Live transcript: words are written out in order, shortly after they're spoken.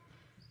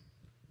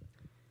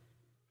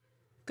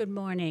Good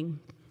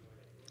morning.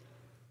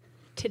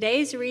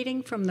 Today's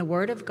reading from the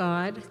Word of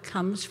God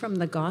comes from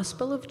the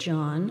Gospel of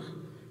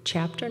John,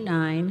 chapter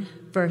 9,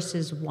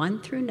 verses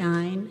 1 through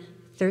 9,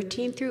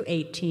 13 through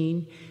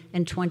 18,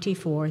 and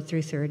 24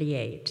 through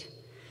 38.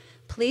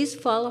 Please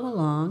follow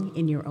along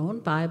in your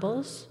own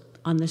Bibles,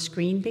 on the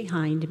screen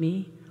behind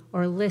me,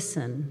 or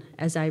listen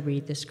as I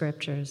read the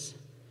scriptures.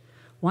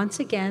 Once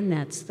again,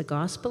 that's the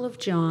Gospel of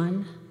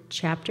John,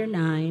 chapter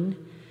 9,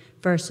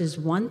 verses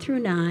 1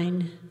 through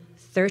 9,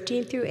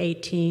 13 through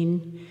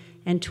 18,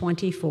 and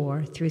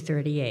 24 through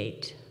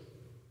 38.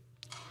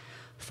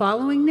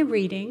 Following the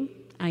reading,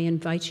 I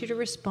invite you to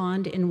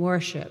respond in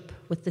worship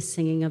with the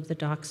singing of the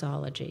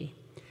doxology.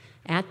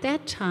 At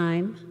that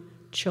time,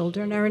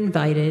 children are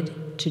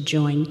invited to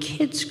join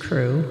Kids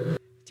Crew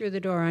through the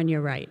door on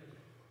your right.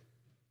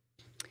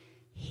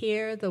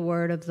 Hear the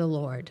word of the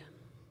Lord.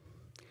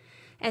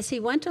 As he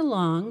went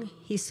along,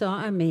 he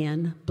saw a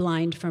man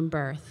blind from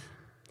birth.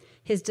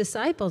 His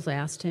disciples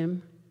asked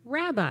him,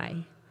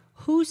 "Rabbi,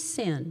 who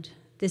sinned,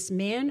 this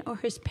man or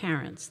his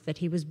parents, that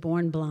he was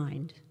born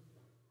blind?"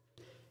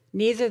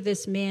 "Neither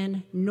this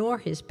man nor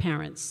his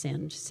parents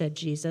sinned," said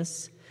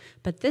Jesus,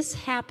 "but this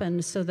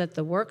happened so that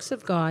the works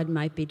of God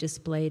might be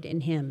displayed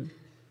in him.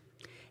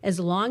 As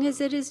long as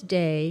it is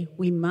day,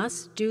 we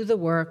must do the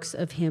works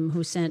of him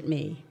who sent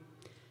me.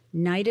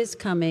 Night is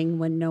coming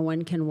when no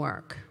one can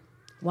work.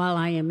 While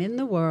I am in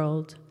the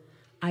world,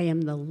 I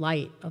am the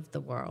light of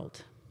the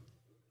world."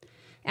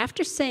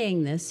 After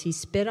saying this, he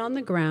spit on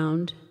the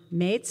ground,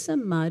 made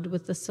some mud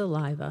with the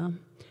saliva,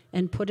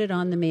 and put it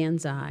on the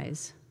man's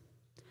eyes.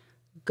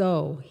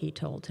 "Go," he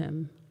told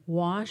him,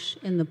 "wash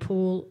in the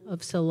pool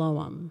of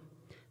Siloam."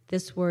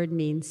 This word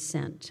means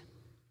sent.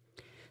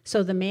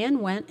 So the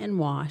man went and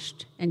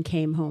washed and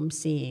came home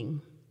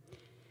seeing.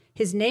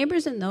 His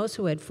neighbors and those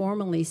who had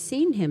formerly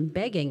seen him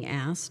begging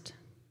asked,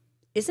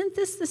 "Isn't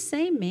this the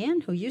same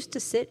man who used to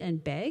sit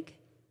and beg?"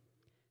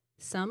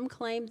 Some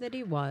claimed that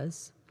he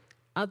was.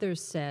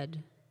 Others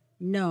said,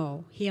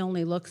 "No, he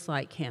only looks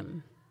like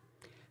him."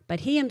 But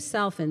he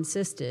himself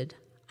insisted,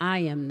 "I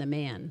am the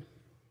man."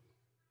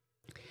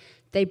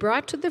 They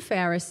brought to the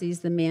Pharisees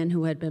the man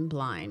who had been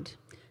blind.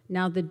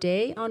 Now the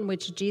day on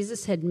which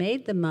Jesus had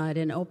made the mud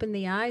and opened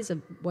the eyes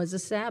was a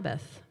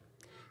Sabbath.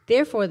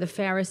 Therefore the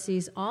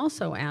Pharisees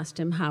also asked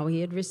him how he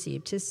had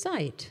received his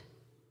sight.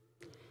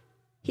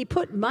 "He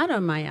put mud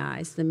on my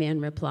eyes," the man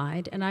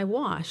replied, "and I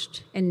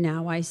washed, and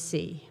now I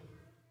see."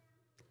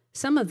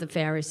 Some of the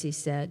Pharisees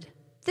said,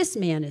 "This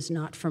man is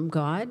not from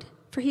God,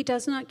 for he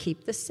does not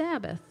keep the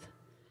Sabbath."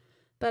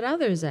 But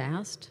others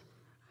asked,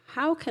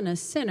 "How can a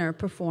sinner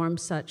perform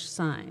such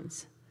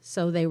signs?"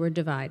 So they were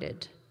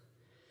divided.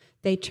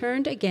 They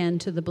turned again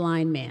to the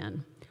blind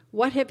man.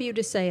 "What have you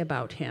to say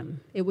about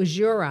him? It was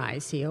your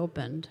eyes he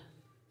opened."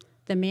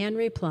 The man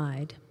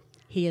replied,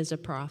 "He is a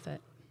prophet."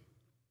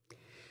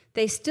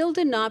 They still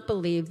did not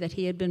believe that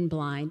he had been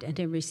blind and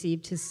had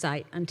received his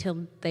sight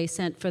until they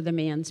sent for the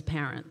man's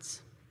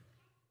parents.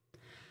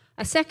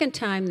 A second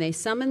time they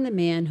summoned the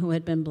man who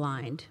had been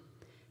blind.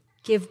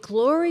 "Give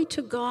glory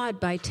to God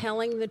by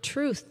telling the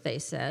truth," they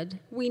said.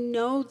 "We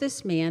know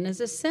this man is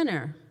a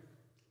sinner."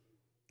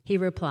 He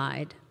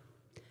replied,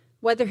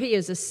 "Whether he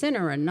is a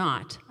sinner or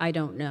not, I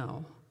don't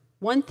know.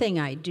 One thing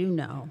I do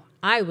know,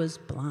 I was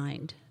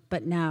blind,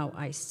 but now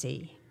I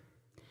see."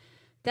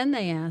 Then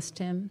they asked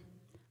him,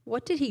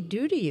 "What did he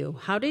do to you?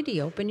 How did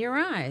he open your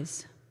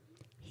eyes?"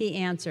 He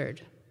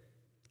answered,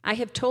 "I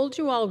have told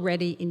you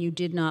already, and you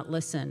did not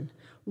listen.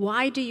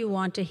 Why do you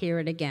want to hear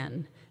it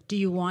again? Do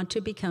you want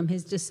to become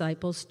his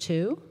disciples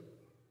too?"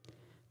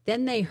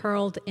 Then they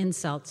hurled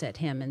insults at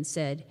him and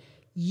said,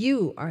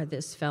 "You are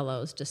this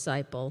fellow's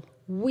disciple.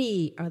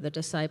 We are the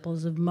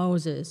disciples of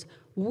Moses.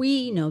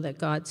 We know that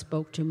God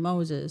spoke to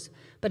Moses.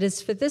 But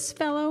as for this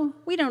fellow,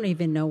 we don't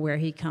even know where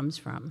he comes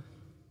from."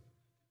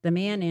 The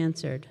man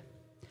answered,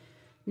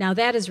 "Now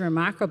that is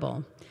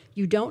remarkable.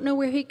 You don't know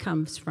where he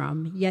comes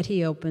from, yet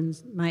he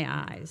opens my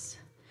eyes.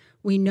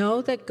 We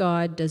know that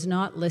God does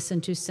not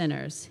listen to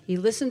sinners. He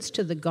listens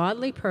to the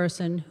godly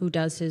person who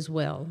does his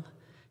will.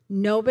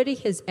 Nobody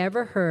has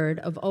ever heard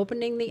of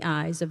opening the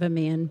eyes of a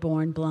man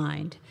born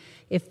blind.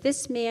 If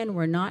this man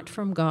were not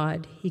from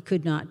God, he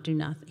could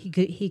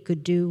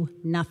do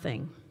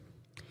nothing."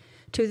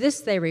 To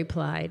this they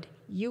replied,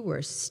 "You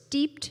were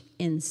steeped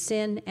in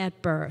sin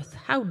at birth.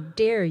 How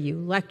dare you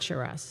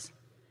lecture us?"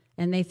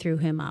 And they threw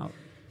him out.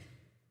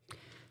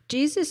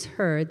 Jesus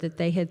heard that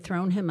they had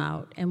thrown him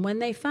out, and when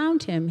they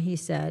found him, he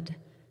said,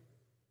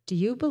 "Do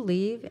you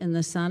believe in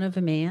the Son of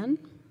Man?"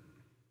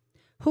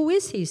 "Who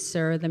is he,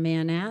 sir?" the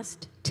man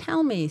asked.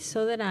 "Tell me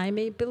so that I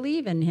may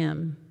believe in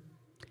him."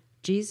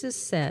 Jesus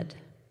said,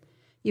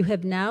 "You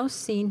have now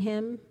seen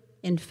him.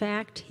 In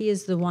fact, he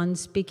is the one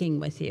speaking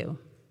with you."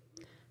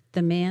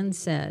 The man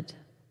said,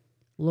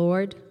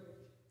 "Lord,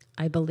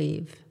 I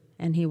believe,"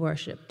 and he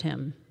worshiped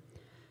him.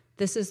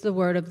 This is the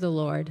word of the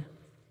Lord.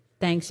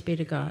 Thanks be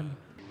to God.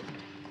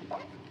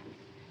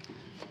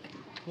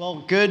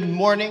 Well, good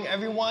morning,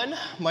 everyone.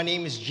 My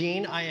name is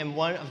Gene. I am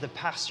one of the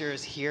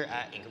pastors here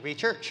at Ingleby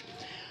Church.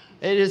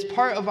 It is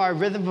part of our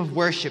rhythm of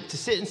worship to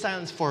sit in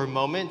silence for a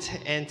moment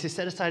and to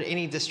set aside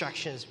any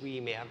distractions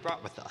we may have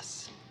brought with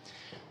us.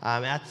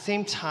 At the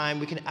same time,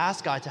 we can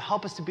ask God to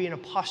help us to be in a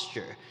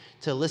posture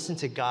to listen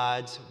to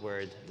God's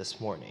word this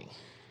morning.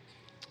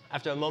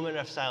 After a moment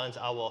of silence,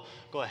 I will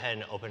go ahead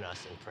and open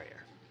us in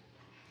prayer.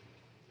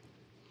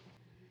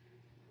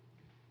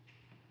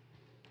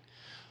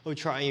 O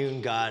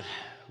triune God,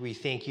 we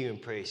thank you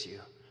and praise you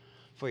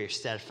for your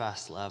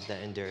steadfast love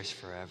that endures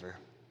forever.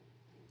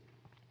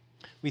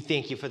 We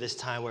thank you for this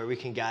time where we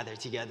can gather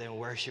together and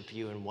worship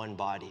you in one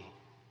body.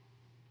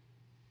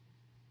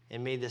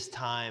 And may this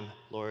time,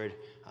 Lord,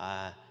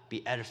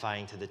 be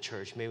edifying to the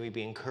church. May we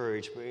be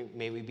encouraged.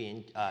 May we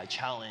be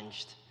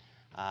challenged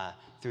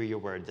through your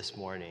word this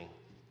morning.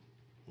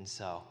 And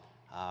so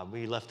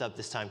we lift up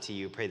this time to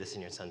you. Pray this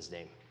in your son's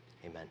name.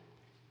 Amen.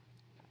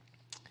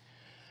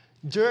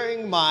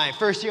 During my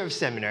first year of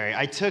seminary,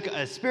 I took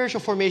a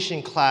spiritual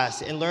formation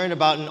class and learned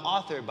about an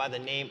author by the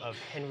name of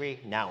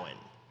Henry Nouwen.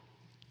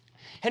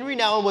 Henry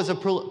Nouwen was a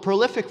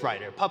prolific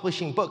writer,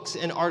 publishing books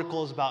and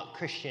articles about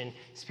Christian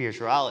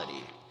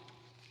spirituality.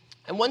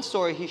 And one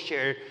story he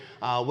shared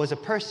was a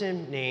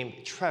person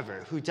named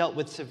Trevor who dealt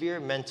with severe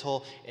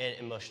mental and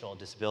emotional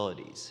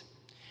disabilities.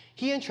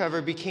 He and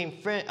Trevor became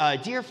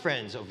dear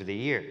friends over the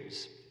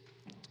years.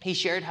 He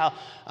shared how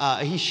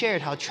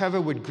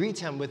Trevor would greet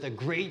him with a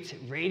great,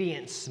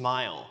 radiant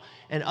smile,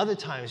 and other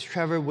times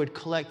Trevor would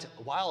collect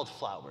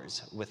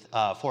wildflowers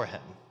for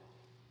him.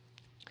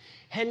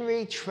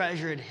 Henry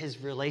treasured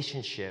his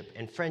relationship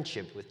and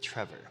friendship with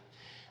Trevor.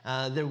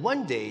 Then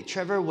one day,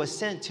 Trevor was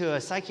sent to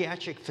a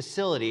psychiatric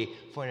facility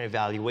for an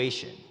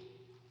evaluation.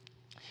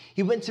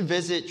 He wanted to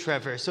visit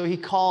Trevor, so he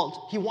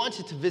called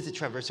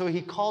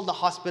the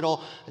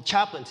hospital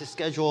chaplain to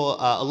schedule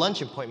a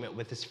lunch appointment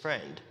with his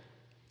friend.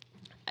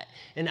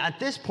 And at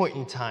this point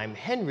in time,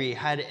 Henry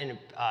had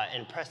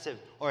impressive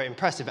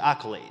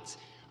accolades: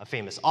 a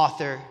famous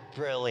author,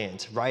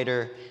 brilliant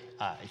writer,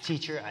 a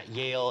teacher at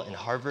Yale and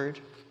Harvard.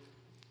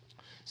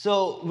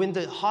 So when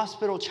the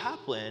hospital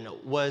chaplain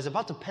was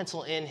about to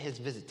pencil in his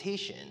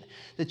visitation,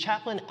 the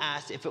chaplain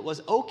asked if it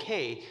was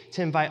okay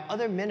to invite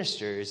other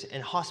ministers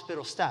and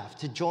hospital staff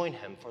to join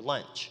him for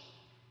lunch.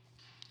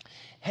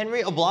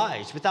 Henry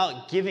obliged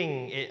without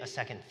giving it a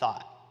second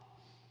thought.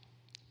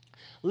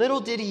 Little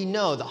did he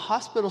know, the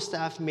hospital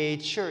staff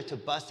made sure to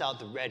bust out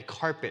the red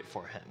carpet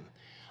for him.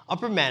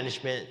 Upper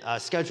management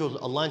scheduled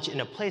a lunch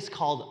in a place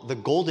called the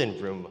Golden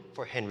Room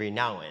for Henry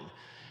Nouwen,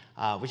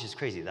 which is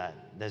crazy that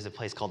there's a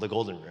place called the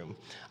Golden Room.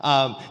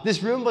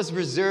 This room was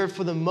reserved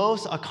for the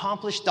most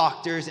accomplished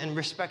doctors and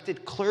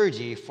respected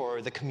clergy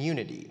for the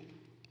community.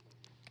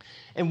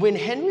 And when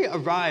Henry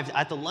arrived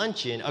at the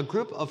luncheon, a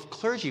group of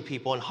clergy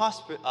people and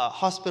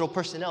hospital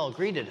personnel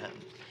greeted him.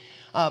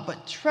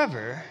 But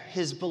Trevor,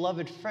 his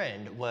beloved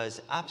friend,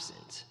 was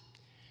absent.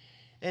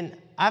 And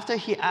after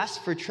he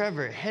asked for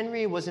Trevor,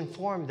 Henry was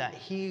informed that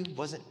he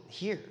wasn't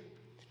here.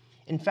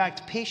 In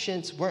fact,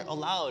 patients weren't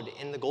allowed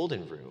in the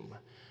Golden Room.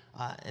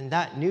 And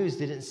that news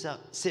didn't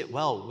sit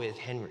well with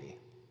Henry.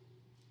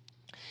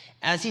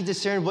 As he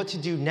discerned what to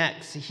do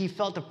next, he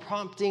felt the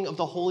prompting of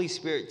the Holy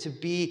Spirit to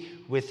be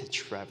with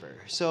Trevor.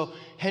 So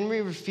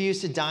Henry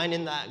refused to dine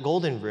in that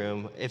Golden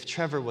Room if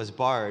Trevor was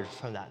barred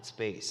from that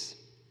space.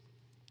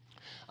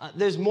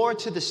 There's more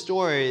to the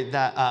story,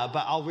 but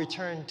I'll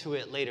return to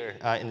it later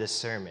in this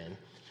sermon.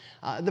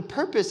 The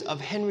purpose of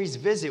Henry's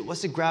visit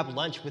was to grab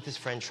lunch with his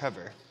friend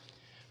Trevor.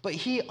 But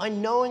he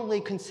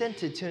unknowingly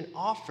consented to an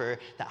offer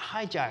that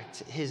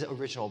hijacked his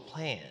original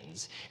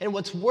plans. And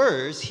what's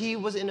worse, he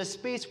was in a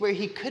space where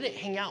he couldn't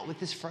hang out with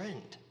his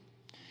friend.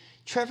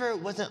 Trevor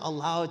wasn't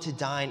allowed to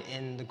dine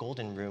in the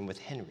Golden Room with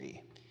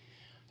Henry.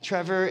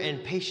 Trevor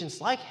and patients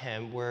like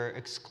him were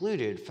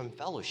excluded from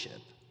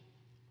fellowship.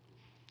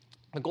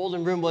 The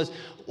Golden Room was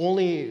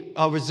only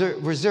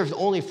reserved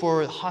only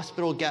for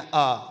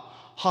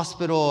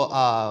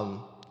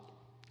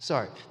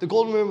the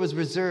Golden Room was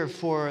reserved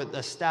for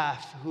the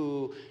staff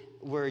who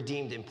were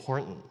deemed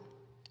important.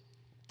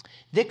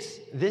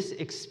 This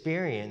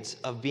experience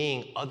of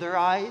being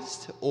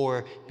otherized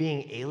or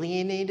being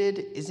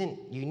alienated isn't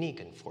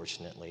unique,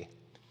 unfortunately.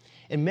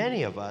 And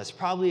many of us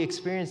probably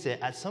experienced it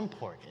at some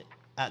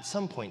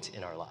point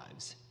in our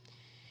lives.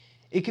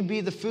 It could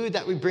be the food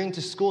that we bring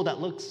to school that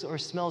looks or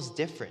smells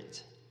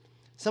different.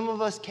 Some of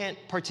us can't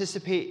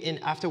participate in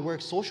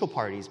after-work social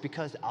parties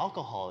because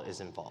alcohol is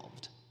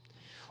involved.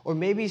 Or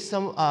maybe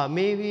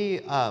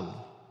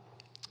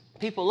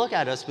people look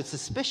at us with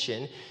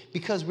suspicion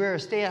because we're a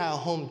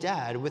stay-at-home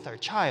dad with our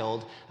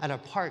child at a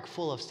park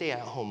full of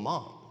stay-at-home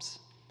moms.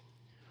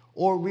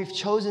 Or we've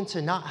chosen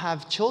to not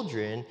have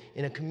children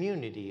in a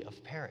community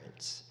of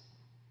parents.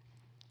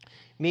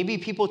 Maybe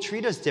people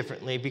treat us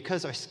differently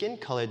because our skin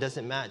color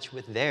doesn't match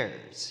with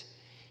theirs.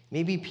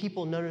 Maybe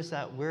people notice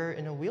that we're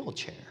in a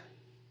wheelchair.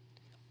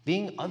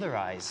 Being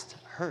otherized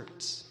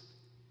hurts.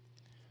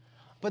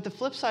 But the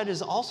flip side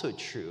is also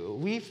true.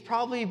 We've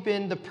probably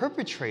been the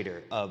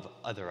perpetrator of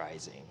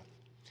otherizing.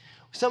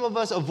 Some of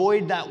us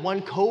avoid that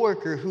one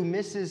coworker who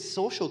misses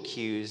social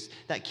cues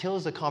that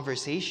kills the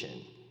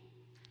conversation.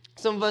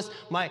 Some of us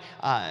might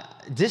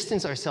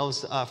distance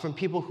ourselves from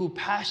people who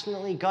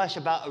passionately gush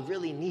about a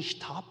really niche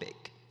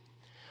topic.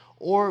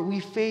 Or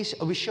we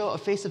show a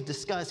face of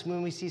disgust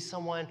when we see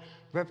someone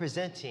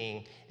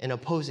representing an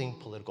opposing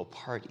political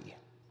party.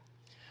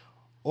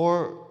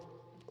 Or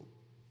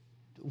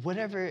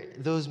whatever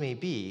those may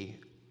be,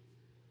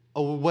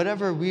 or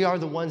whatever we are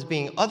the ones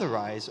being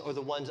otherized or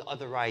the ones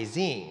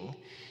otherizing,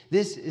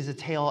 this is a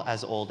tale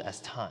as old as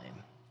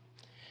time.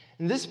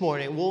 And this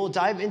morning, we'll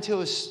dive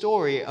into a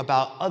story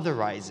about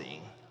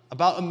otherizing,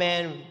 about a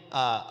man,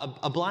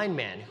 a blind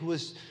man who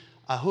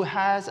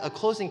has a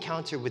close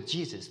encounter with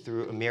Jesus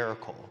through a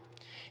miracle.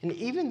 And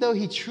even though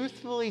he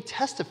truthfully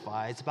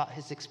testifies about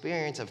his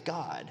experience of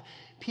God,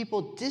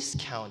 people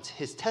discount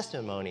his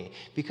testimony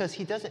because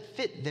he doesn't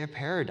fit their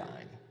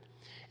paradigm.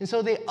 And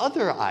so they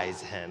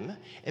otherize him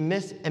and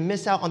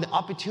miss out on the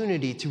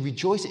opportunity to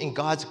rejoice in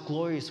God's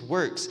glorious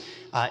works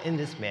in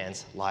this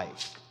man's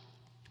life.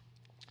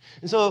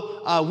 And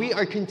so we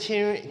are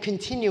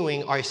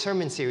continuing our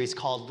sermon series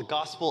called The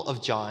Gospel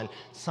of John,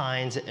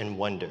 Signs and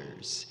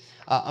Wonders.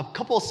 A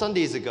couple of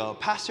Sundays ago,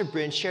 Pastor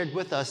Bryn shared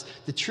with us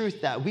the truth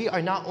that we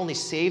are not only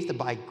saved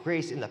by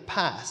grace in the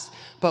past,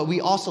 but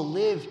we also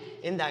live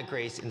in that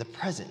grace in the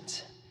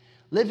present.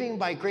 Living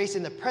by grace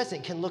in the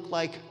present can look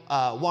like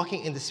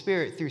walking in the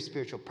Spirit through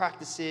spiritual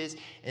practices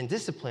and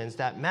disciplines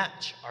that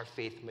match our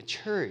faith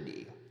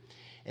maturity.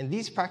 And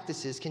these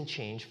practices can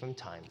change from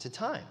time to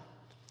time.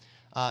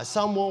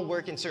 Some will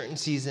work in certain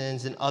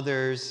seasons and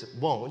others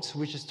won't,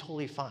 which is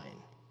totally fine.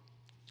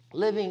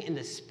 Living in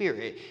the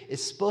Spirit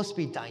is supposed to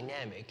be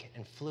dynamic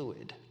and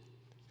fluid.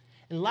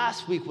 And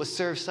last week was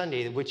Serve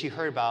Sunday, which you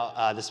heard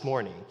about this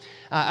morning.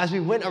 As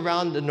we went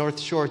around the North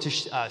Shore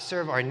to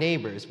serve our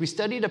neighbors, we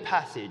studied a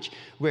passage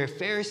where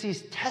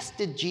Pharisees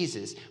tested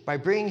Jesus by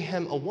bringing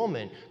him a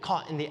woman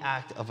caught in the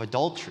act of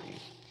adultery.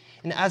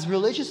 And as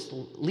religious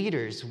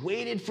leaders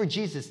waited for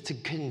Jesus to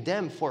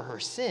condemn for her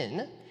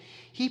sin,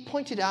 he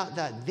pointed out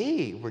that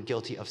they were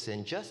guilty of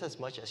sin just as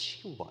much as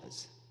she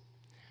was.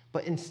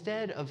 But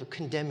instead of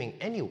condemning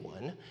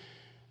anyone,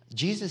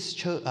 Jesus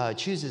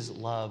chooses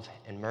love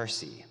and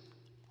mercy.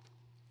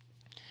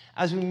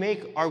 As we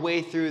make our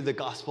way through the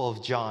Gospel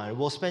of John,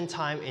 we'll spend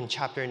time in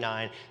chapter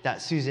 9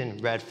 that Susan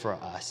read for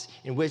us,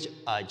 in which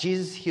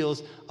Jesus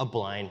heals a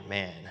blind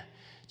man.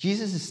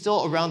 Jesus is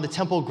still around the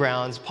temple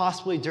grounds,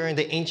 possibly during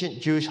the ancient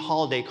Jewish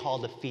holiday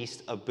called the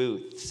Feast of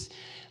Booths.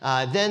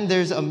 Then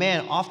there's a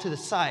man off to the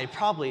side,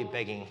 probably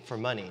begging for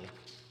money.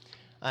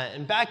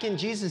 And back in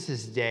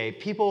Jesus' day,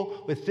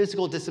 people with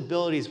physical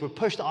disabilities were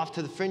pushed off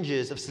to the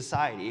fringes of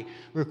society,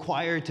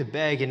 required to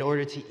beg in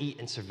order to eat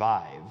and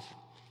survive.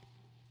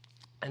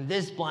 And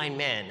this blind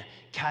man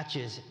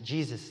catches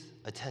Jesus'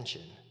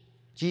 attention.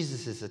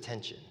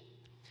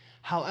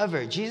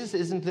 However, Jesus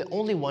isn't the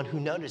only one who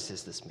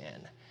notices this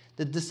man.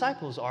 The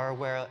disciples are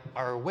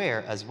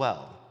aware as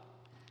well.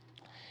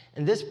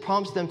 And this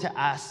prompts them to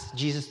ask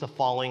Jesus the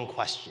following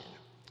question.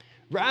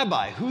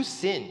 Rabbi, who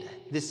sinned,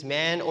 this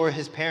man or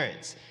his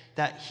parents,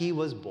 that he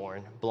was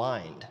born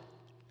blind?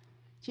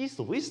 Jeez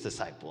Louise,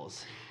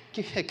 disciples.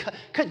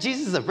 Cut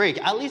Jesus a break.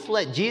 At least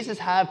let Jesus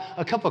have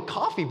a cup of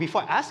coffee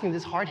before asking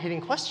this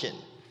hard-hitting question.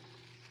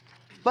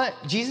 But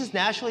Jesus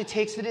naturally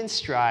takes it in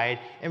stride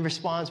and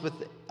responds with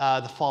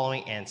the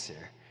following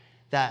answer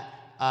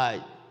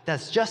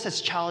that's just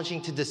as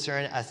challenging to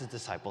discern as the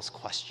disciples'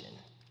 question.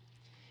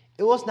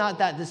 It was not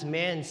that this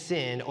man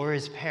sinned or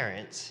his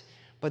parents,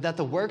 but that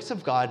the works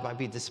of God might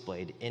be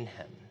displayed in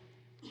him.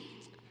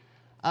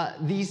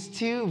 These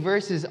two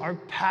verses are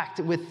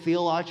packed with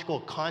theological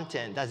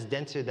content that's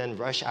denser than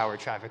rush hour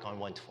traffic on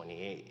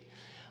 128.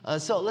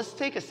 So let's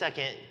take a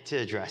second to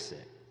address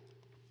it.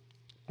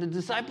 The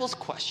disciples'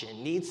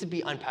 question needs to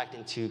be unpacked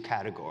in two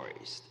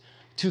categories.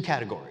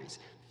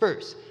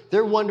 First,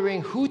 they're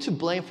wondering who to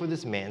blame for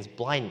this man's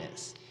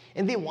blindness,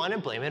 and they want to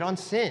blame it on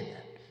sin.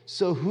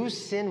 So whose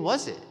sin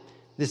was it?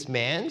 This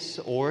man's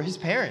or his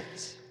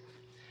parents'?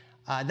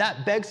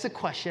 That begs the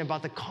question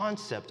about the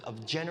concept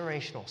of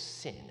generational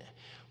sin,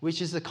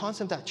 which is a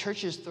concept that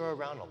churches throw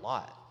around a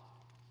lot.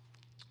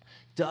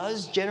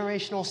 Does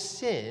generational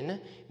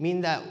sin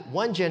mean that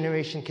one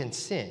generation can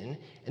sin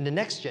and the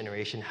next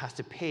generation has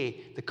to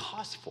pay the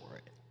cost for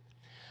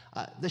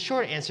it? The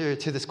short answer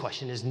to this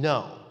question is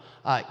no.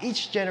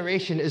 Each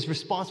generation is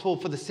responsible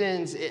for the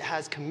sins it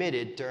has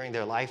committed during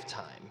their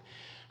lifetime.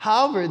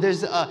 However,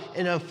 there's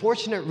an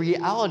unfortunate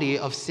reality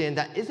of sin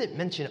that isn't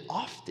mentioned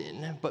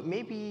often, but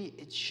maybe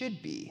it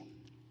should be.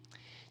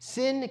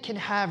 Sin can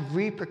have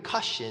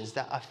repercussions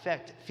that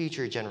affect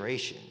future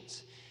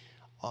generations.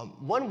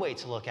 One way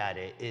to look at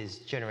it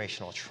is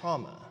generational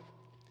trauma.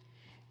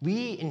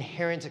 We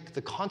inherit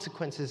the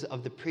consequences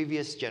of the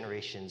previous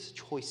generation's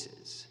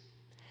choices.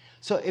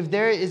 So if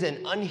there is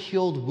an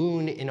unhealed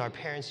wound in our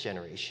parents'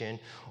 generation,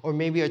 or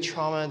maybe a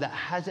trauma that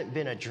hasn't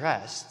been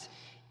addressed,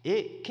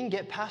 it can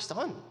get passed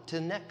on to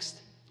the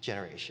next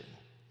generation.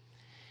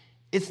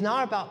 It's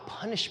not about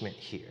punishment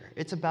here.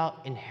 It's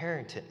about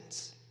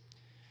inheritance.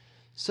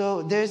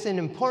 So there's an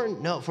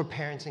important note for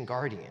parents and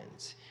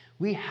guardians.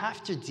 We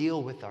have to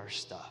deal with our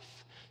stuff.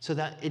 so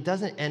that it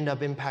doesn't end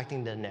up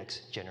impacting the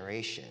next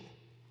generation.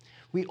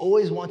 We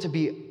always want to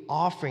be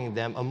offering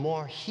them a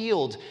more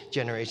healed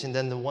generation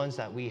than the ones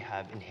that we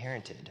have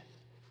inherited.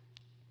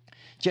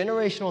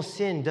 Generational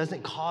sin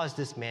doesn't cause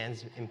this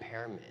man's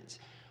impairment,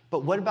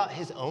 but what about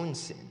his own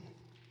sin?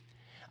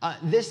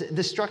 This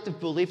destructive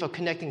belief of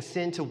connecting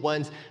sin to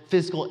one's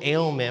physical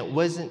ailment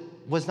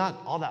was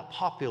not all that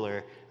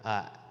popular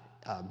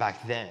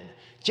back then.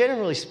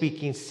 Generally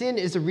speaking, sin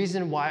is the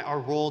reason why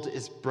our world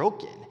is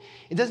broken.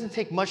 It doesn't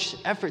take much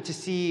effort to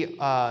see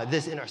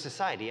this in our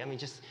society. I mean,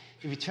 just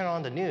if you turn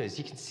on the news,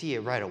 you can see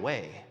it right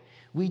away.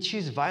 We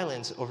choose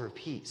violence over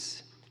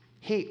peace,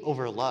 hate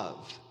over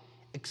love,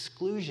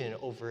 exclusion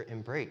over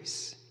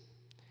embrace.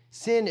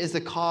 Sin is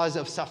the cause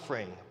of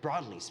suffering,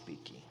 broadly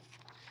speaking.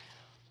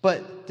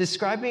 But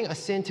describing a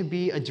sin to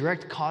be a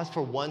direct cause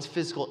for one's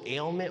physical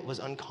ailment was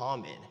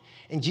uncommon.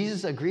 And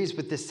Jesus agrees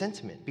with this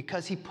sentiment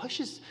because he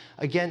pushes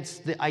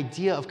against the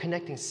idea of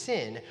connecting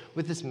sin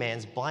with this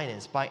man's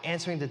blindness by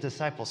answering the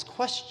disciples'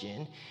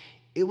 question.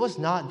 It was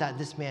not that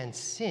this man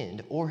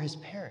sinned or his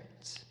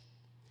parents.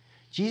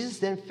 Jesus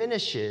then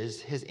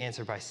finishes his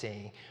answer by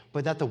saying,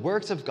 but that the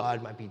works of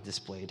God might be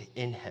displayed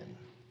in him.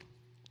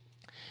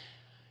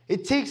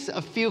 It takes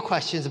a few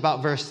questions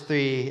about verse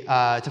 3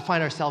 to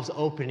find ourselves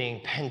opening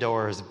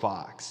Pandora's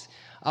box.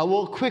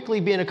 We'll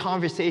quickly be in a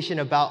conversation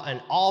about an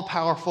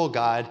all-powerful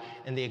God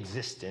and the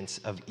existence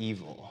of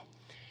evil.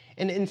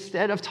 And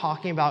instead of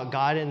talking about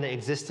God and the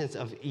existence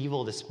of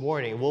evil this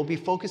morning, we'll be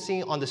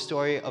focusing on the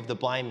story of the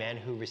blind man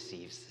who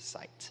receives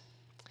sight.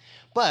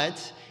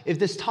 But if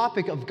this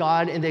topic of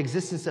God and the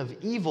existence of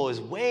evil is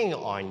weighing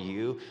on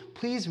you,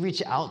 please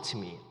reach out to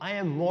me. I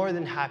am more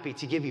than happy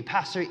to give you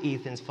Pastor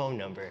Ethan's phone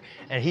number,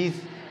 and he's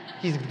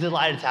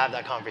delighted to have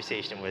that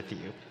conversation with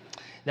you.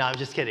 No, I'm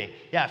just kidding.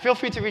 Yeah, feel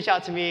free to reach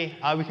out to me.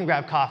 We can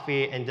grab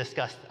coffee and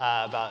discuss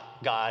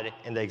about God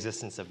and the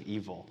existence of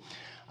evil.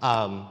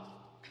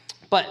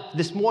 But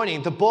this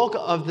morning, the bulk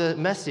of the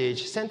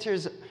message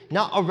centers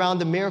not around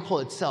the miracle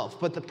itself,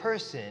 but the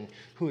person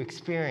who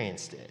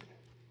experienced it.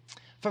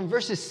 From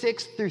verses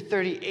 6 through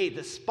 38,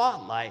 the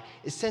spotlight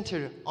is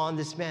centered on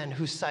this man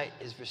whose sight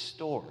is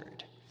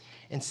restored.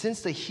 And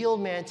since the healed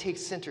man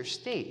takes center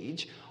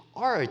stage,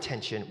 our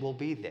attention will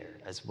be there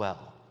as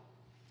well.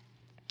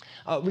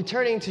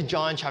 Returning to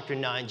John chapter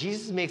 9,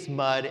 Jesus makes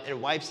mud and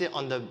wipes it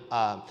on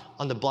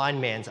the blind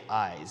man's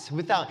eyes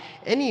without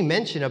any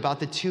mention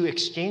about the two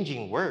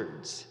exchanging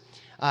words.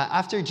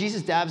 After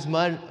Jesus dabs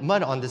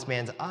mud on this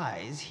man's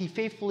eyes, he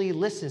faithfully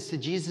listens to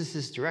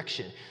Jesus'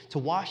 direction to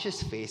wash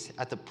his face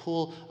at the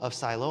pool of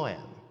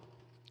Siloam.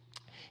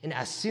 And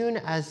as soon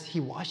as he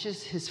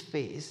washes his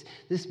face,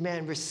 this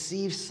man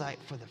receives sight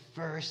for the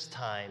first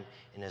time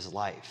in his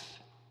life.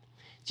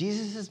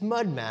 Jesus'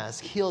 mud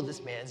mask healed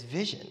this man's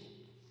vision.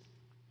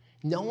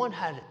 No one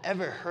had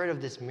ever heard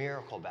of this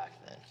miracle back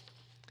then.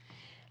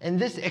 And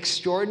this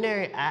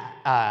extraordinary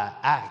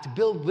act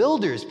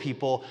bewilders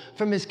people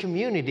from his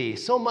community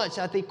so much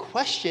that they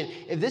question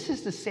if this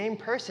is the same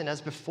person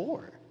as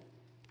before.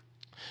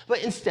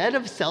 But instead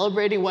of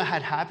celebrating what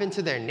had happened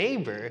to their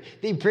neighbor,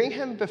 they bring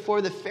him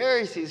before the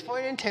Pharisees for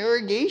an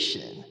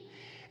interrogation.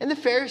 And the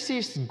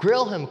Pharisees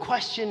grill him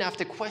question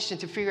after question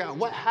to figure out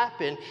what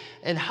happened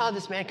and how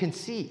this man can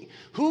see.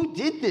 Who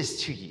did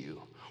this to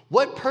you?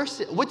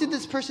 What did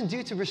this person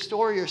do to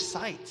restore your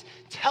sight?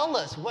 Tell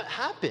us what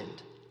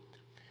happened.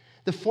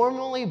 The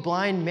formerly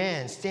blind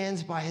man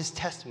stands by his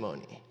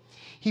testimony.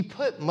 He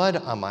put mud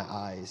on my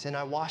eyes, and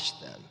I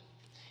washed them,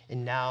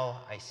 and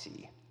now I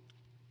see.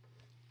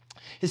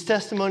 His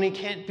testimony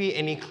can't be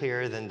any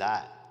clearer than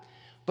that.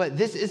 But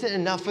this isn't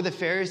enough for the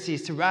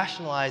Pharisees to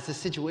rationalize the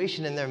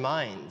situation in their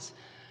minds.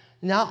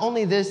 Not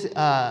only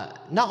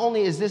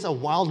is this a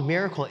wild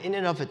miracle in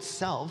and of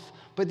itself,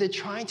 but they're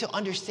trying to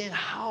understand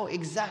how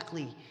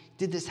exactly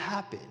did this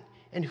happen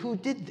and who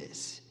did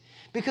this.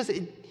 Because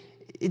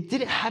it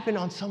didn't happen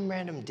on some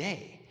random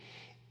day.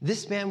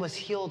 This man was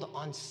healed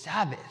on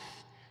Sabbath,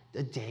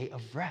 the day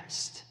of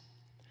rest.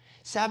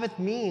 Sabbath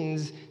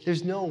means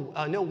there's no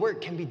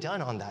work can be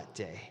done on that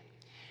day.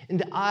 In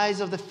the eyes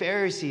of the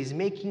Pharisees,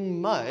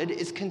 making mud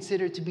is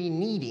considered to be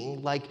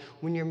kneading, like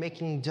when you're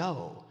making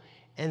dough.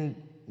 And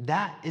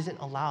that isn't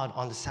allowed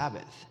on the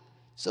Sabbath.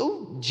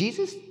 So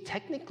Jesus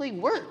technically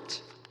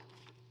worked.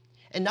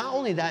 And not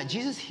only that,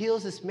 Jesus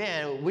heals this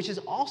man, which is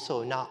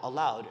also not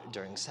allowed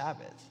during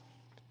Sabbath.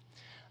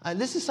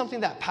 This is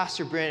something that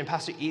Pastor Brent and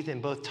Pastor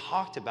Ethan both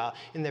talked about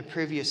in their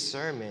previous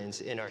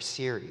sermons in our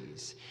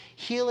series.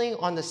 Healing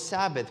on the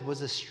Sabbath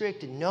was a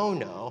strict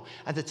no-no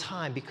at the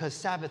time because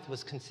Sabbath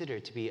was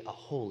considered to be a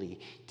holy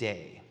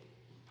day.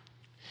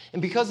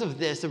 And because of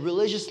this, the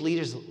religious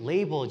leaders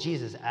labeled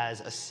Jesus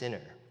as a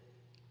sinner.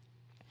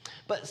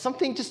 But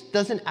something just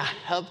doesn't add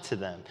up to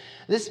them.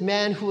 This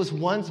man who was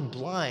once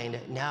blind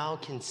now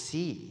can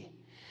see.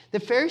 The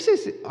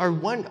Pharisees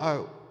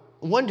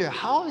wonder,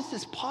 how is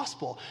this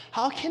possible?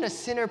 How can a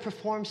sinner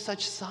perform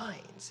such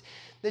signs?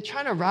 They're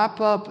trying to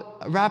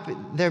wrap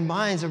their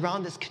minds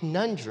around this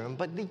conundrum,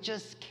 but they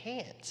just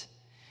can't.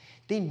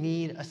 They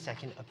need a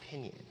second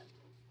opinion.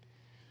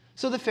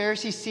 So the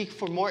Pharisees seek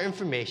for more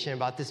information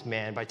about this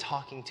man by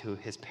talking to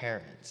his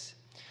parents.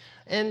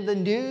 And the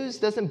news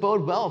doesn't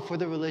bode well for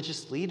the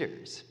religious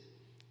leaders.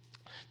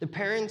 The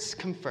parents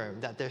confirm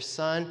about their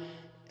son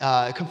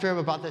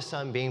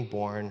being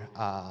born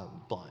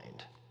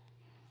blind.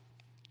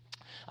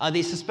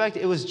 They suspect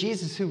it was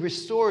Jesus who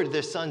restored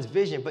their son's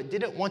vision, but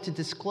didn't want to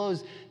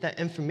disclose that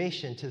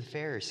information to the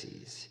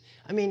Pharisees.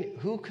 I mean,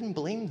 who can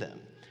blame them?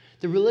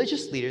 The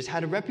religious leaders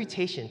had a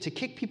reputation to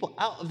kick people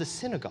out of the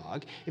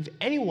synagogue if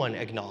anyone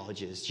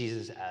acknowledges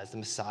Jesus as the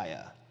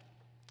Messiah.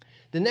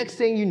 The next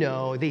thing you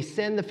know, they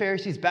send the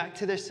Pharisees back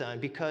to their son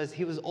because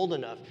he was old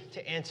enough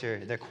to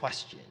answer their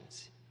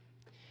questions.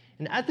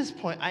 And at this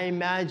point, I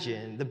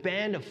imagine the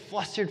band of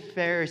flustered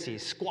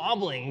Pharisees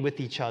squabbling with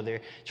each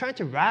other, trying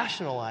to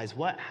rationalize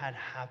what had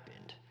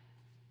happened.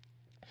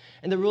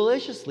 And the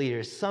religious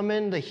leaders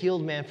summon the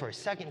healed man for a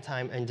second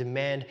time and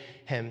demand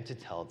him to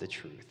tell the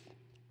truth.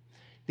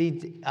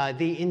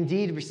 They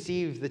indeed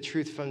received the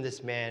truth from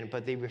this man,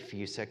 but they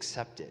refused to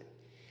accept it.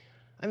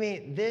 I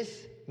mean,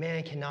 this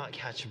man cannot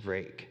catch a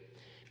break.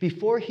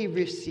 Before he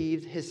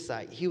received his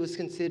sight, he was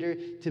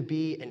considered to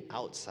be an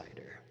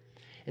outsider.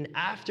 And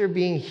after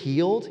being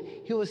healed,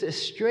 he was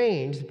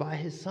estranged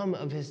by some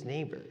of his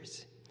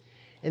neighbors.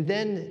 And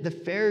then the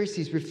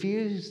Pharisees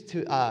refused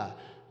to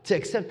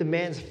accept the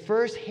man's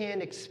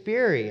firsthand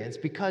experience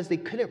because they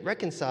couldn't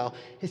reconcile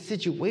his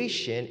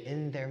situation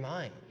in their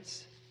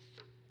minds.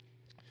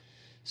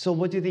 So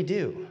what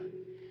do?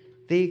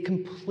 They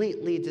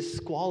completely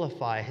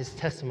disqualify his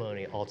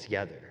testimony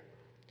altogether.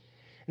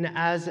 And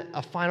as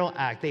a final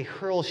act, they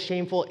hurl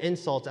shameful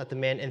insults at the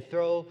man and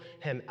throw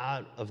him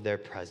out of their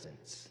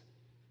presence.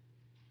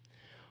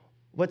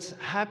 What's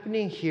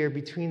happening here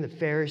between the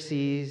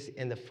Pharisees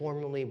and the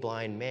formerly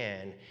blind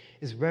man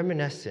is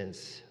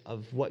reminiscence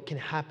of what can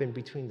happen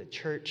between the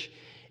church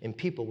and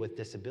people with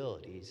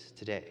disabilities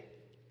today.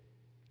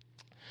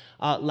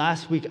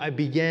 Last week, I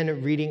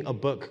began reading a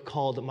book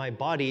called My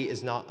Body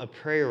Is Not a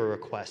Prayer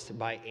Request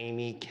by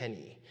Amy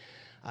Kenny.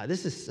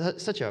 This is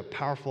such a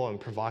powerful and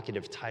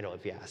provocative title,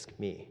 if you ask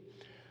me.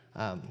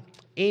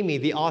 Amy,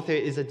 the author,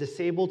 is a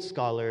disabled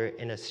scholar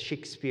and a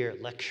Shakespeare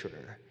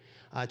lecturer.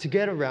 To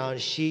get around,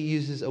 she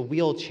uses a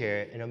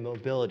wheelchair and a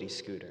mobility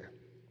scooter.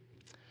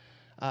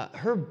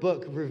 Her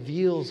book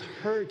reveals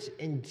hurt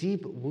and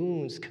deep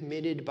wounds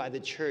committed by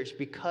the church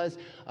because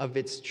of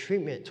its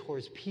treatment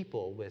towards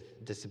people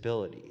with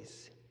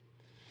disabilities.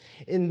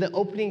 In the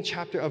opening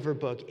chapter of her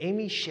book,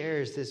 Amy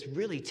shares this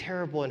really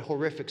terrible and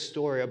horrific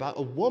story about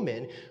a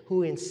woman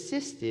who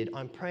insisted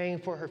on praying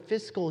for her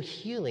physical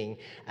healing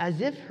as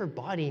if her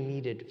body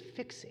needed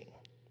fixing.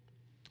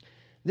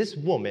 This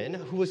woman,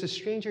 who was a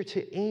stranger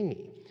to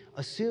Amy,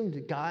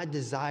 assumed God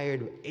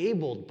desired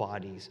abled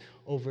bodies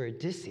over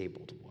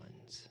disabled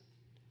ones.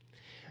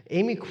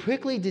 Amy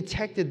quickly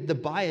detected the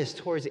bias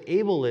towards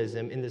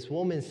ableism in this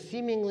woman's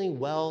seemingly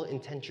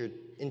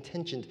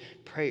well-intentioned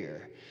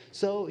prayer,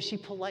 so she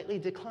politely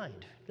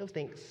declined. No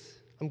thanks,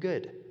 I'm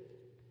good.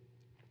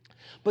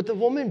 But the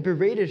woman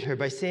berated her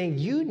by saying,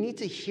 "You need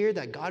to hear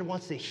that God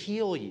wants to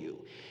heal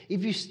you.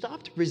 If you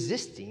stopped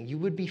resisting, you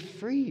would be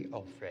free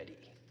already."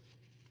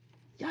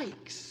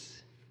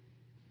 Yikes,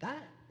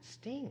 that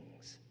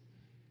stings.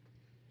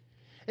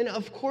 And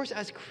of course,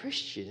 as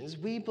Christians,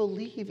 we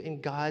believe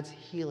in God's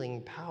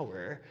healing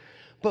power,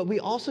 but we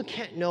also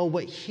can't know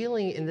what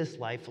healing in this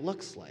life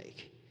looks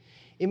like.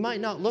 It might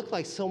not look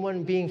like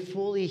someone being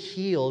fully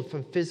healed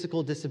from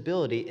physical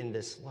disability in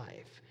this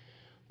life,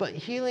 but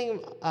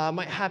healing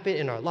might happen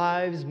in our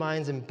lives,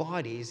 minds, and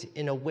bodies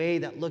in a way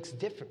that looks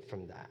different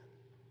from that.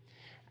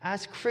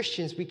 As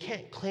Christians, we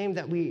can't claim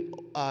that we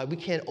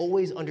can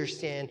always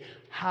understand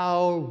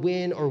how,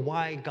 when, or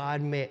why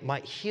God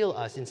might heal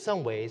us in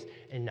some ways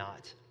and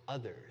not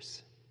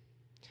others.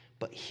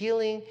 But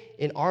healing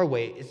in our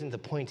way isn't the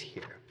point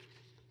here.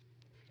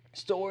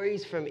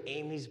 Stories from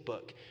Amy's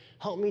book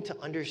help me to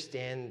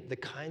understand the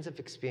kinds of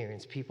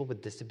experience people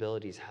with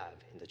disabilities have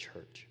in the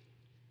church.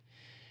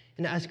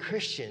 And as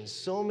Christians,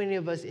 so many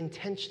of us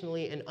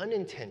intentionally and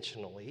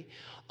unintentionally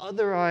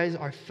otherize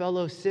our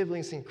fellow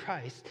siblings in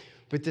Christ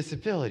with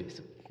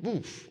disabilities.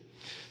 Oof.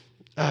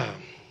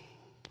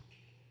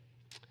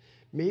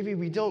 Maybe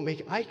we don't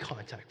make eye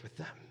contact with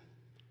them.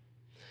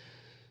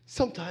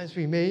 Sometimes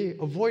we may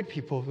avoid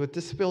people with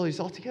disabilities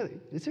altogether.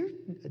 Is there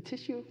a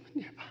tissue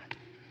nearby?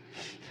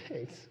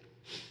 Thanks.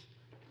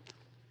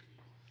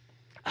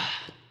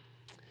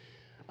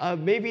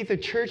 Maybe the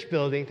church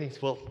building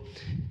thinks, well,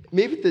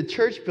 maybe the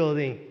church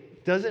building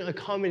doesn't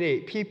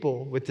accommodate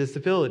people with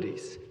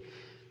disabilities.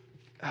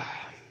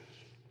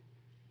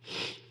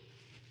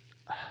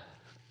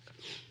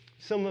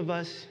 Some of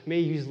us may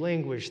use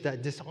language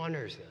that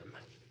dishonors them.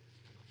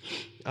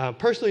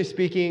 Personally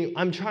speaking,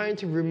 I'm trying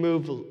to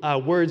remove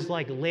words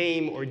like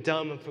lame or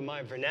dumb from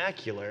my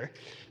vernacular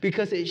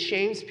because it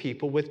shames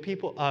people with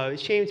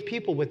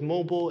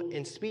mobile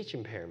and speech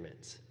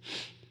impairments.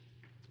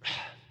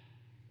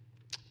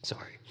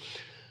 Sorry.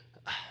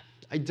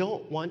 I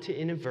don't want to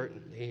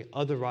inadvertently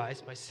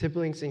otherize my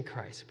siblings in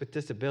Christ with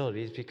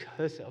disabilities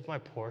because of my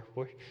poor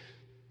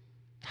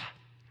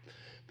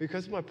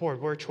because of my poor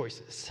word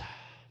choices.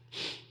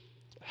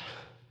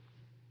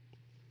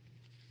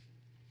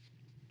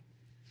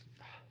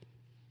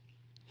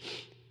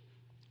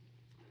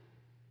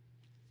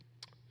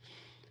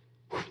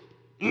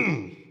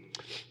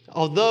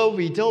 Although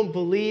we don't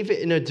believe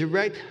in a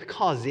direct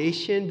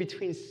causation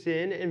between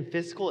sin and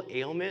physical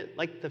ailment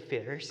like the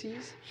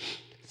Pharisees,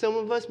 some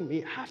of us may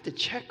have to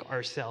check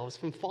ourselves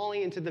from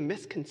falling into the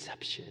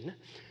misconception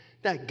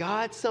that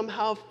God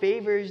somehow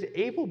favors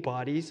able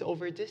bodies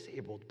over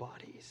disabled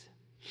bodies.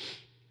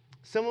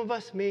 Some of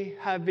us may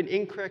have been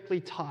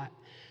incorrectly taught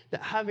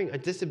that having a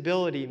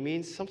disability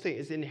means something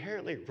is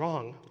inherently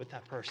wrong with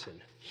that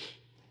person.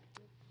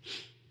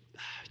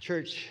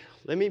 Church,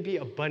 let me be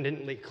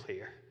abundantly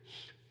clear.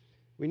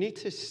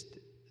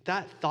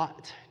 That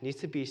thought needs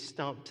to be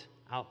stomped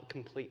out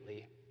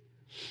completely.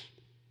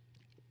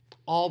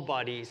 All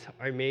bodies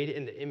are made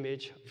in the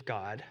image of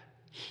God.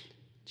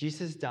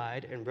 Jesus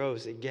died and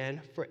rose again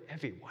for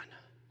everyone.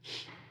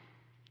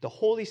 The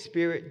Holy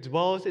Spirit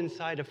dwells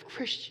inside of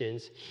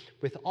Christians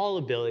with all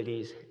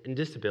abilities and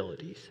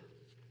disabilities.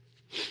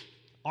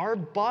 Our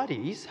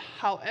bodies,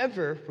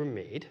 however we're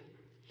made,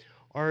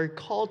 are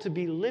called to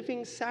be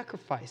living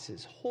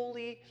sacrifices,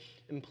 holy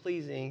and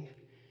pleasing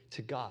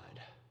to God.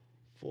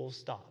 Full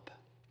stop.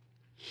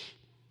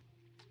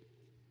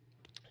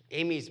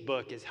 Amy's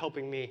book is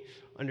helping me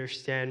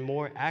understand a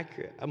more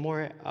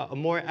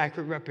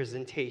accurate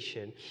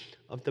representation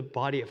of the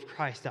body of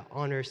Christ that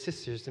honors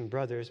sisters and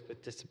brothers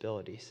with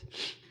disabilities.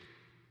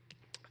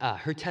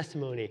 Her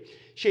testimony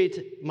shaped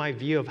my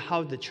view of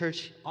how the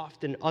church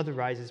often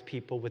otherizes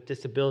people with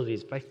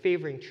disabilities by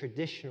favoring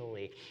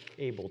traditionally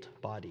abled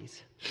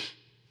bodies.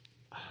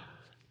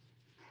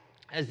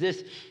 As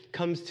this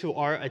comes to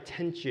our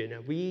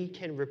attention, we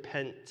can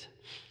repent.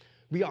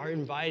 We are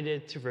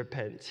invited to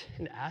repent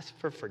and ask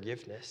for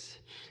forgiveness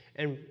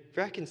and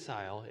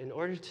reconcile in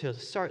order to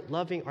start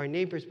loving our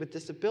neighbors with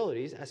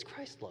disabilities as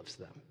Christ loves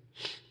them.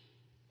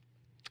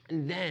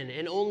 And then,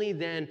 and only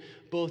then,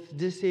 both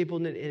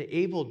disabled and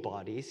enabled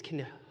bodies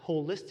can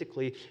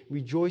holistically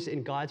rejoice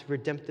in God's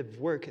redemptive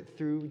work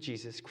through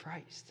Jesus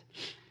Christ.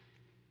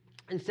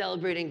 And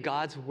celebrating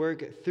God's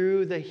work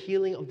through the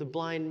healing of the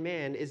blind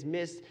man is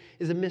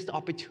a missed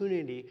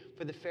opportunity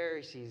for the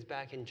Pharisees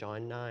back in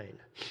John 9.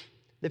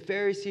 The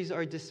Pharisees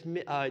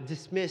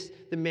dismiss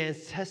the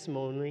man's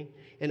testimony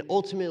and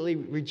ultimately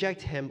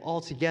reject him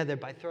altogether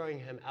by throwing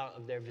him out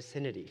of their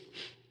vicinity.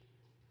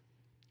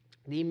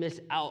 They miss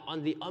out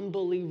on the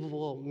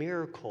unbelievable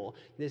miracle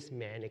this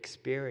man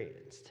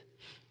experienced.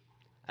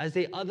 As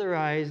they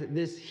otherize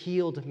this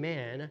healed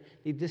man,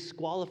 they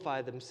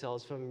disqualify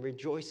themselves from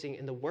rejoicing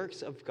in the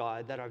works of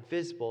God that are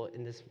visible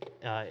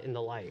in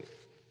the life.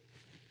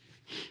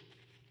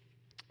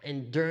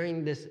 And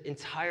during this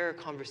entire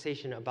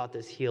conversation about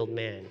this healed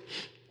man,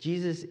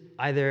 Jesus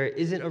either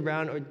isn't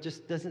around or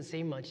just doesn't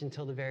say much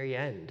until the very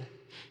end.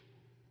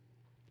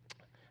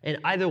 And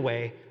either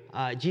way,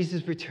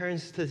 Jesus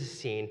returns to the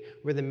scene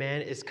where the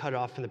man is cut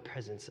off from the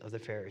presence of the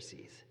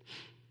Pharisees.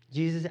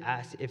 Jesus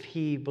asks if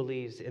he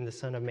believes in the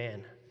Son of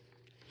Man.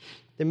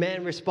 The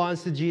man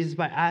responds to Jesus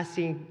by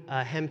asking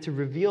him to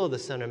reveal the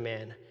Son of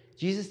Man.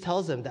 Jesus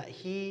tells him that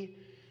he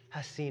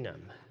has seen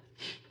him.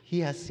 He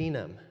has seen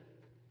him.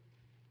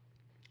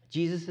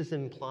 Jesus is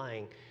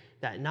implying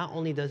that not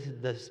only does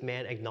this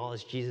man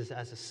acknowledge Jesus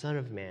as the Son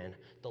of Man,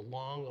 the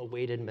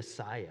long-awaited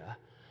Messiah,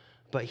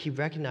 but he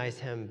recognized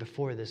him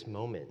before this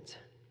moment.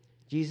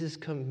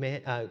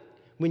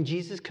 When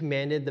Jesus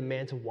commanded the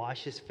man to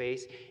wash his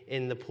face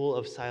in the pool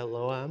of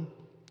Siloam,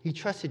 he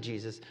trusted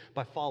Jesus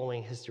by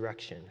following his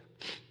direction.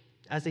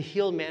 As the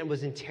healed man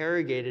was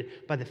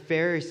interrogated by the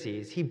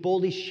Pharisees, he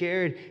boldly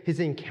shared his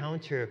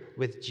encounter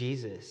with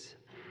Jesus.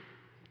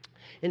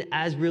 And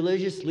as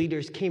religious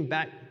leaders came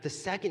back the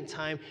second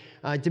time,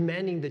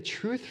 demanding the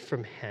truth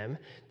from him,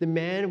 the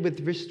man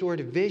with restored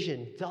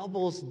vision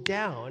doubles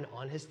down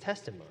on his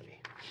testimony.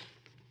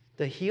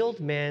 The healed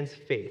man's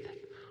faith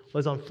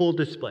was on full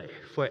display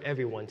for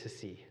everyone to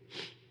see.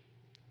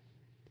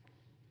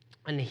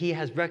 And he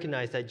has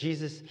recognized that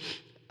Jesus,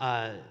 he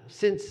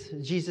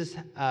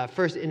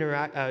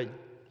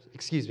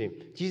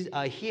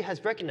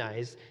has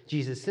recognized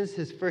Jesus since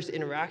his first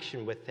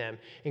interaction with them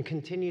and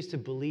continues to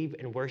believe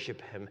and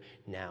worship him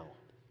now.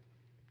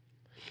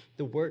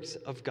 The works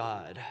of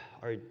God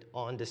are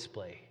on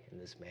display in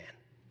this man.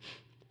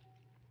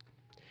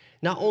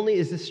 Not only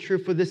is this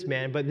true for this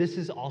man, but this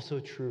is also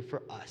true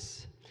for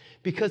us,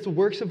 because the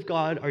works of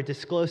God are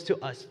disclosed to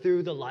us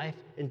through the life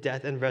and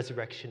death and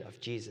resurrection of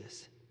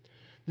Jesus.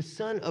 The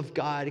Son of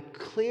God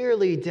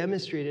clearly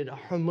demonstrated a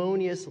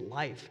harmonious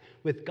life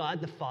with God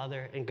the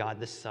Father and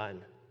God the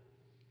Son,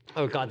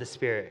 or God the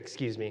Spirit,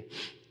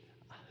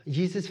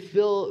 Jesus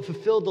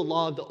fulfilled the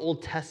law of the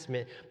Old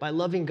Testament by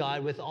loving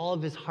God with all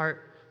of his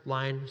heart,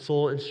 mind,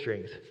 soul, and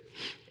strength,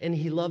 and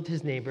he loved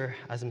his neighbor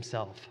as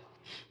himself.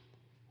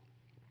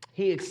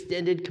 He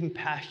extended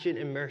compassion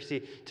and mercy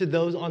to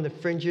those on the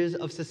fringes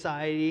of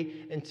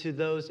society and to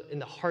those in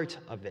the heart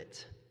of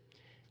it.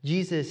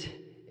 Jesus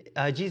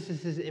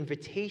Jesus'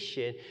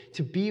 invitation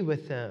to be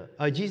with him,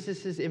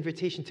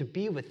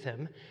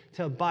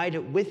 to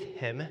abide with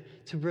him,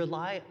 to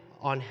rely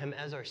on him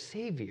as our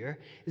Savior,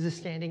 is a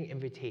standing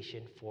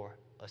invitation for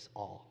us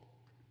all.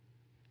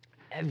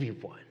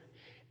 Everyone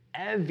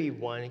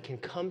can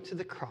come to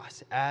the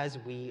cross as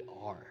we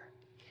are.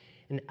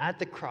 And at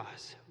the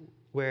cross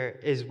where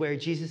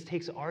Jesus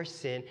takes our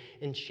sin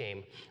and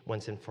shame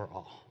once and for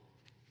all.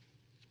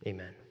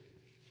 Amen.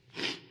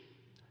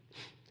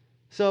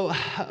 So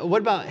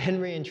what about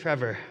Henry and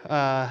Trevor,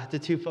 the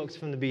two folks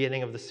from the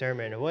beginning of the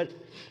sermon?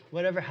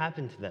 Whatever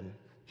happened to them?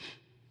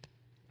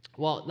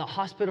 Well, the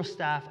hospital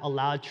staff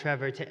allowed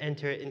Trevor to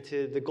enter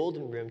into the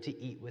golden room to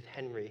eat with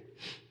Henry.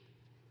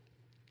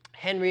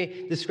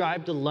 Henry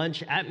described the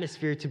lunch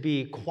atmosphere to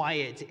be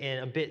quiet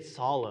and a bit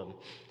solemn.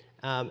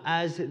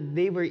 As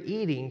they were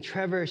eating,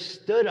 Trevor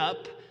stood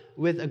up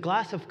with a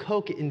glass of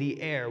Coke in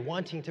the air,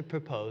 wanting to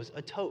propose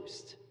a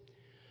toast.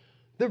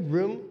 The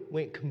room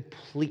went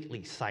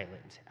completely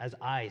silent as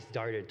eyes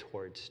darted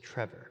towards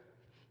Trevor.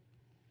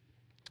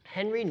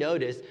 Henry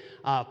noticed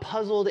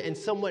puzzled and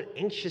somewhat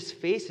anxious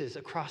faces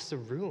across the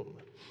room.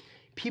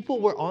 People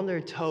were on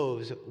their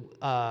toes,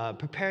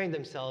 preparing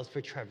themselves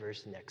for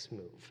Trevor's next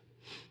move.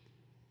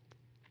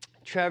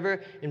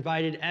 Trevor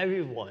invited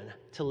everyone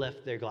to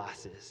lift their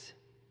glasses.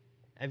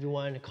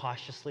 Everyone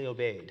cautiously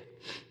obeyed.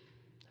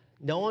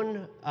 No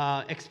one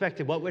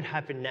expected what would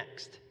happen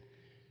next.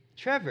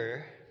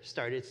 Trevor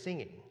started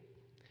singing.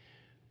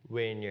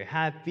 When you're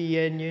happy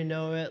and you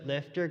know it,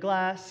 lift your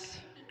glass.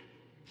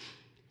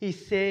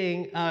 He's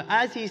saying,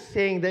 as he's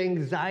saying, the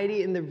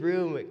anxiety in the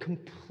room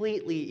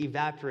completely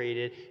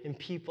evaporated and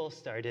people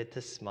started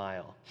to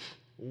smile.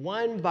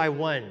 One by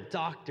one,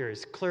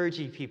 doctors,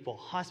 clergy people,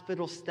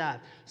 hospital staff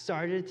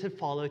started to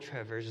follow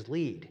Trevor's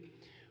lead.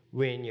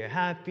 When you're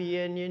happy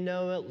and you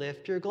know it,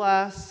 lift your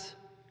glass.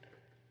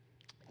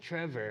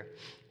 Trevor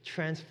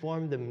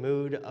transformed the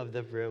mood of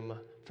the room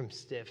from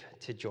stiff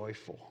to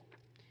joyful.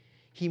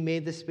 He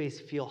made the space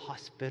feel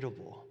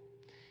hospitable.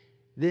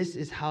 This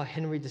is how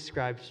Henry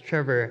describes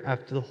Trevor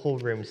after the whole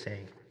room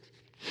sang.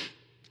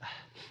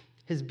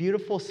 His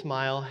beautiful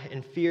smile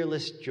and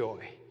fearless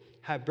joy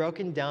had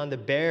broken down the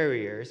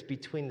barriers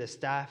between the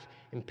staff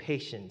and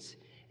patients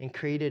and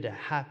created a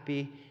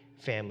happy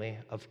family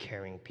of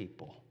caring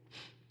people.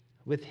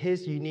 With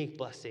his unique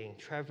blessing,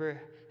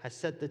 Trevor has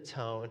set the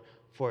tone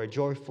for a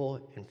joyful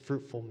and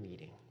fruitful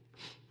meeting.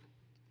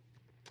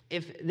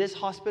 If this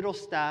hospital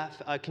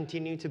staff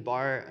continued to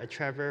bar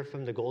Trevor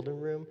from the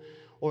golden room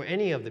or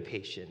any of the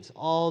patients,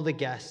 all the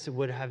guests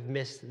would have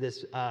missed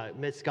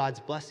God's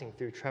blessing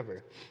through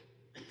Trevor.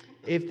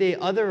 If they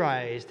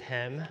otherized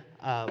him,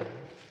 or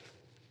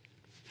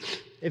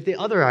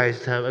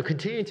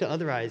continued to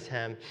otherize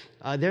him,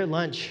 their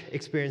lunch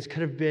experience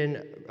could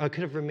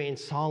have remained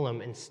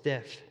solemn and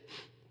stiff.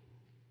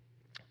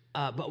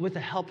 But with the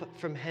help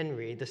from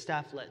Henry, the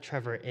staff let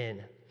Trevor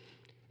in.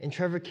 And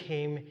Trevor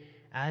came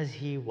as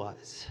he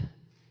was,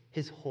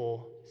 his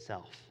whole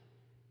self.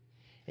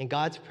 And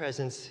God's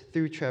presence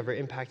through Trevor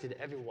impacted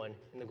everyone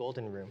in the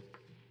golden room.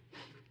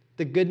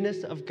 The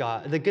goodness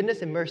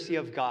and mercy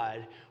of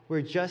God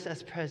were just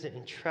as present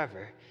in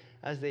Trevor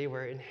as they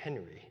were in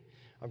Henry,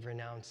 a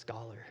renowned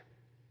scholar.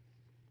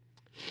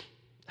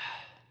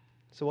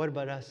 So what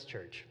about us,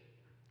 church?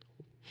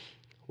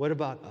 What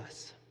about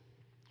us?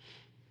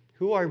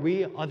 Who are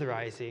we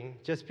otherizing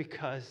just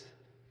because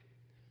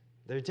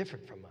they're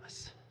different from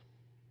us?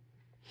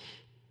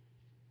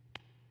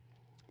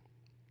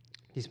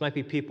 These might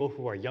be people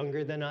who are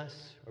younger than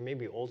us, or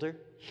maybe older.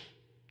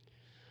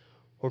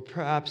 Or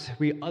perhaps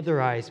we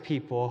otherize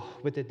people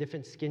with a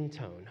different skin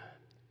tone,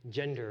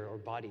 gender, or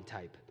body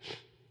type.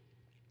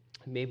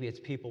 Maybe it's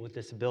people with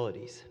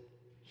disabilities.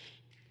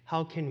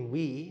 How can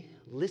we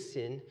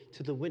listen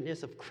to the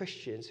witness of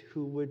Christians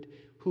who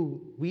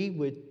we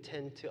would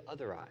tend to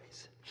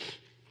otherize?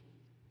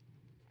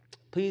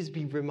 Please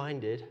be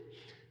reminded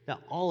that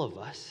all of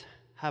us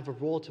have a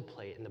role to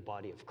play in the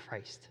body of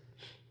Christ.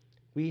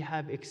 We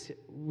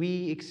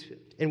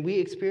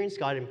experience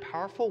God in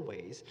powerful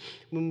ways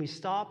when we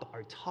stop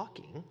our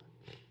talking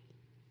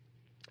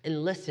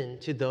and listen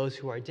to those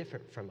who are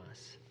different from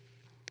us.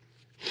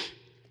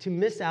 To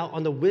miss out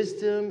on the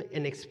wisdom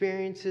and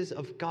experiences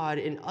of God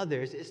in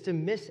others is to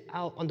miss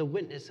out on the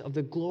witness of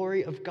the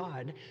glory of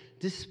God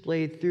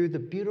displayed through the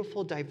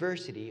beautiful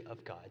diversity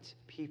of God's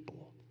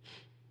people.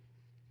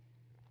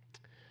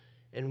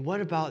 And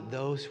what about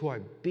those who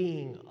are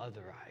being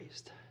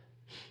otherized?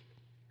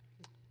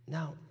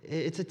 Now,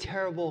 it's a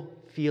terrible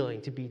feeling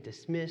to be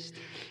dismissed,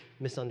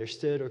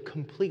 misunderstood, or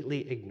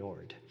completely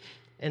ignored.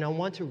 And I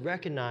want to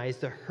recognize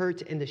the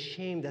hurt and the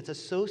shame that's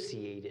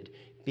associated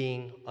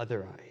being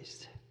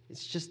otherized.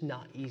 It's just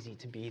not easy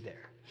to be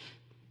there.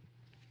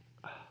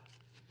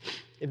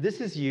 If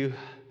this is you,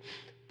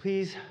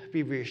 please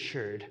be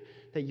reassured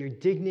that your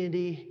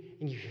dignity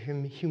and your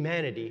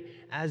humanity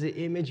as an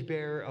image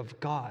bearer of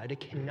God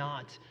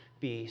cannot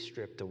be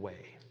stripped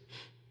away.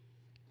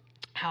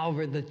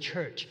 However,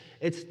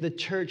 it's the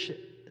church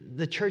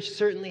the church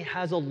certainly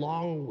has a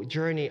long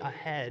journey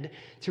ahead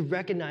to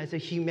recognize the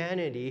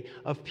humanity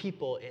of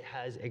people it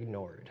has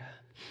ignored.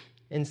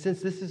 And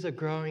since this is a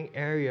growing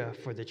area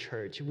for the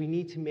church, we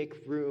need to make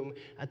room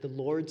at the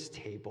Lord's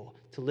table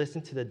to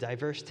listen to the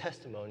diverse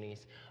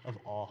testimonies of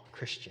all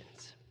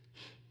Christians.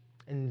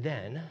 And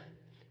then,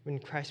 when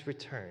Christ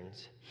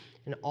returns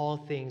and all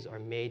things are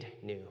made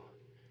new,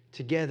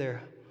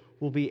 together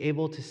we'll be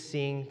able to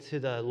sing to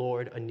the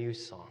Lord a new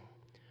song.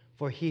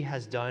 For he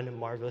has done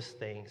marvelous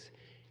things,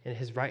 and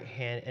his right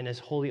hand and his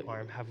holy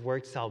arm have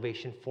worked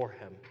salvation for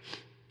him.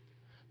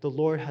 The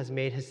Lord has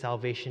made his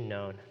salvation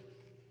known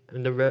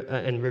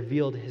and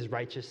revealed his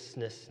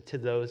righteousness to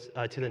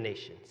the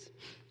nations.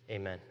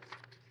 Amen.